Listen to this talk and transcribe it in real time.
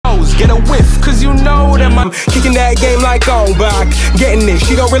get a whiff, cause you know that I'm kicking that game like on back. Getting it,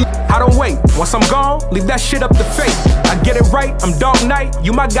 she don't really. I don't wait, once I'm gone, leave that shit up to fate. I get it right, I'm Dark Knight,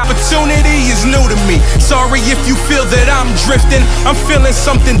 you my guy. Opportunity is new to me. Sorry if you feel that I'm drifting. I'm feeling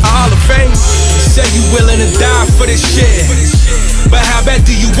something, Hall of Fame. Say you willing to die for this shit, but how bad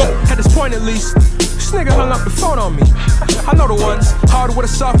do you want? At this point at least, this nigga hung up the phone on me. I know the ones, hard with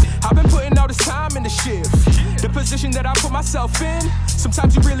a soft. I've been putting all this time in the shift. The position that I put myself in,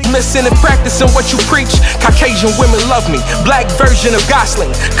 sometimes you really listen and practicing what you preach. Caucasian women love me, black version of Gosling.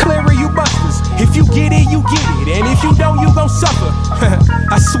 Clearer you busters, if you get it, you get it. And if you don't, you gon' suffer.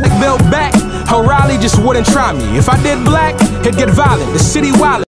 I swing belt back, her Raleigh just wouldn't try me. If I did black, it'd get violent, the city wild.